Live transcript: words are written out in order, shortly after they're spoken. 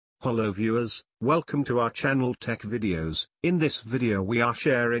Hello viewers, welcome to our channel TechVideos. In this video we are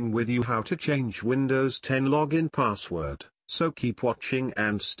sharing with you how to change Windows 10 login password, so keep watching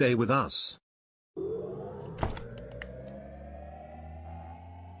and stay with us.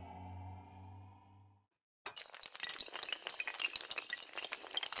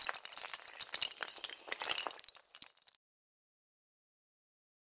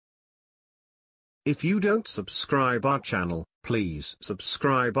 If you don't subscribe our channel, please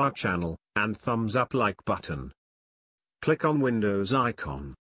subscribe our channel, and thumbs up like button. Click on Windows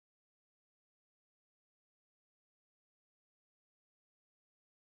icon.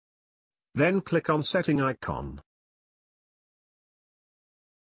 Then click on Setting icon.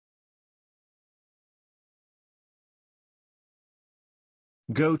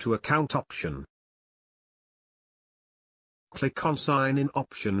 Go to Account option. Click on Sign in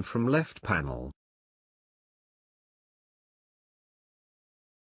option from left panel.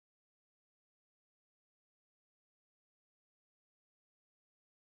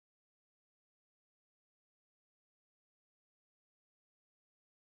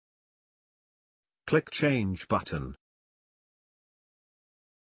 Click Change button.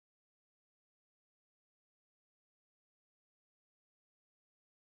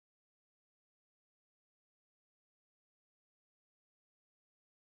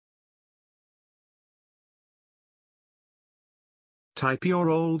 Type your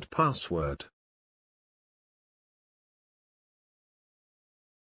old password.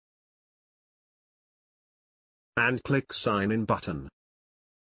 And click Sign in button.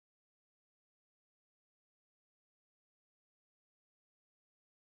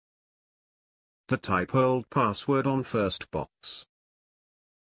 Type old password on first box.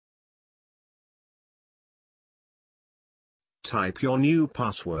 Type your new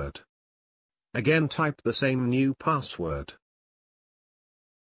password. Again type the same new password.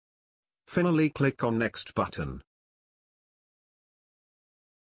 Finally click on Next button.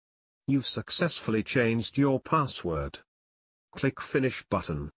 You've successfully changed your password. Click Finish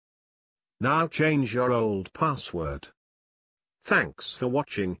button. Now change your old password. Thanks for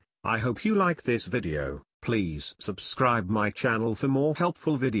watching. I hope you like this video. Please subscribe my channel for more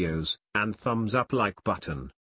helpful videos, and thumbs up like button.